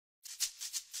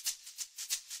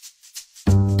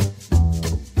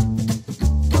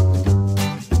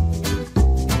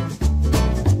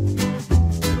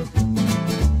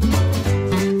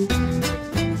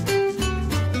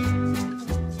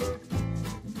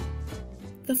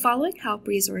The following help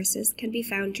resources can be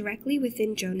found directly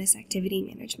within Jonas Activity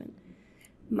Management: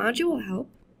 Module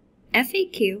Help,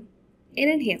 FAQ, and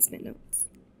Enhancement Notes.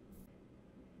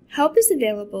 Help is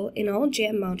available in all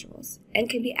JAM modules and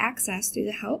can be accessed through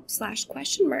the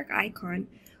help/question mark icon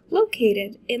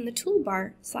located in the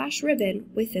toolbar/ribbon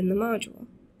within the module.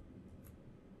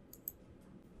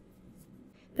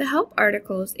 The help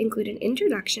articles include an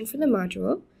introduction for the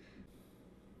module,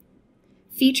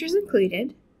 features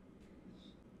included,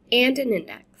 and an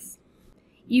index.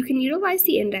 You can utilize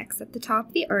the index at the top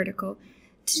of the article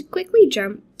to quickly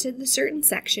jump to the certain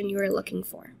section you are looking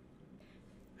for.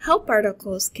 Help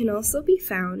articles can also be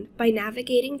found by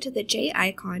navigating to the J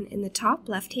icon in the top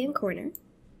left-hand corner,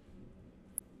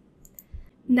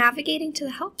 navigating to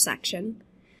the Help section,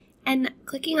 and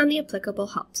clicking on the applicable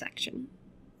Help section.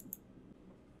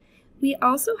 We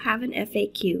also have an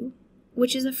FAQ,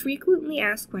 which is a frequently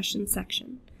asked questions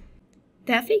section.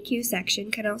 The FAQ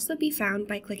section can also be found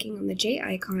by clicking on the J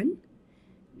icon,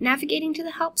 navigating to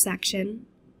the Help section,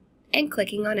 and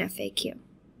clicking on FAQ.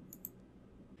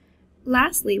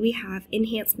 Lastly, we have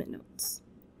Enhancement Notes.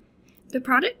 The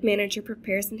product manager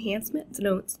prepares Enhancement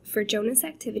Notes for Jonas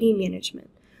Activity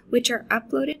Management, which are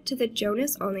uploaded to the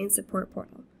Jonas Online Support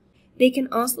Portal. They can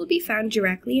also be found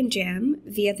directly in JAM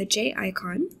via the J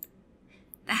icon,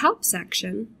 the Help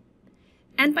section,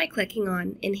 and by clicking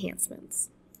on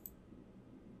Enhancements.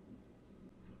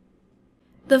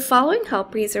 The following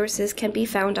help resources can be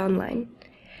found online: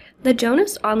 the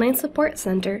Jonas Online Support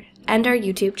Center and our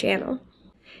YouTube channel.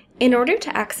 In order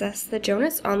to access the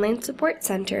Jonas Online Support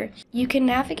Center, you can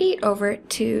navigate over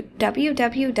to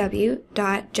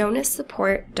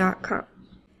www.jonassupport.com.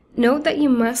 Note that you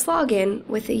must log in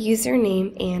with a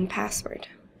username and password.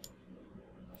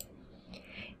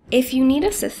 If you need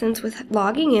assistance with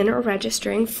logging in or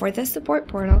registering for the support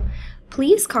portal,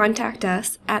 please contact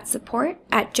us at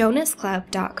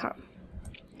support@jonasclub.com.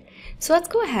 So let's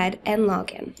go ahead and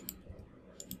log in.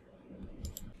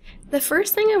 The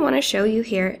first thing I want to show you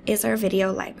here is our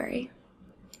video library.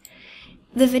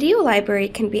 The video library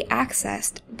can be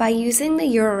accessed by using the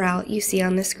URL you see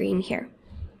on the screen here.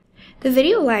 The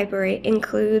video library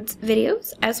includes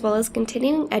videos as well as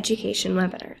continuing education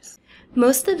webinars.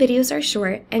 Most of the videos are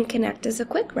short and can act as a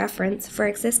quick reference for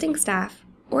existing staff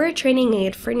or a training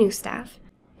aid for new staff.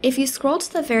 If you scroll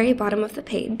to the very bottom of the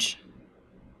page,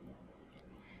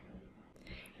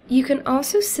 you can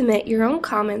also submit your own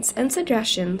comments and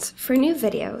suggestions for new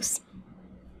videos.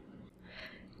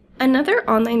 Another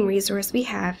online resource we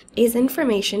have is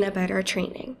information about our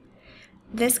training.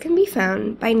 This can be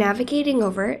found by navigating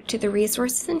over to the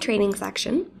Resources and Training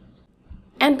section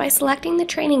and by selecting the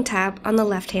Training tab on the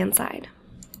left-hand side.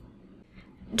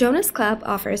 Jonas Club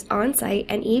offers on-site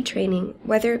and e-training,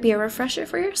 whether it be a refresher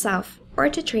for yourself or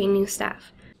to train new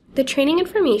staff. The training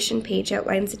information page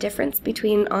outlines the difference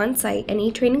between on-site and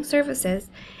e-training services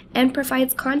and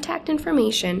provides contact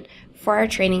information for our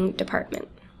training department.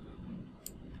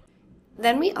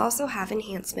 Then we also have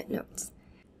Enhancement Notes.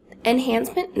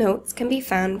 Enhancement Notes can be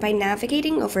found by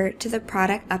navigating over to the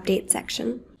Product Update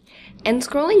section and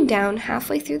scrolling down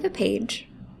halfway through the page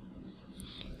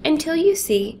until you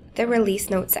see the Release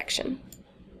Notes section.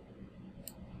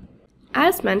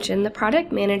 As mentioned, the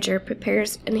product manager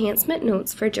prepares enhancement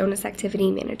notes for Jonas Activity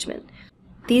Management.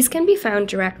 These can be found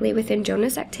directly within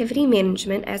Jonas Activity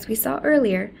Management, as we saw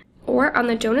earlier, or on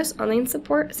the Jonas Online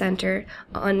Support Center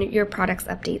on your Products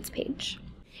Updates page.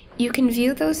 You can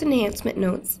view those enhancement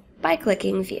notes by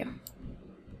clicking View.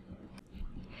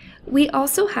 We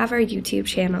also have our YouTube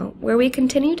channel, where we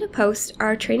continue to post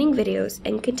our training videos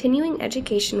and continuing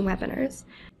education webinars.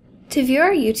 To view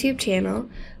our YouTube channel,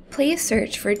 please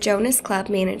search for Jonas Club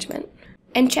Management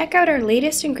and check out our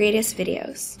latest and greatest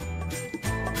videos.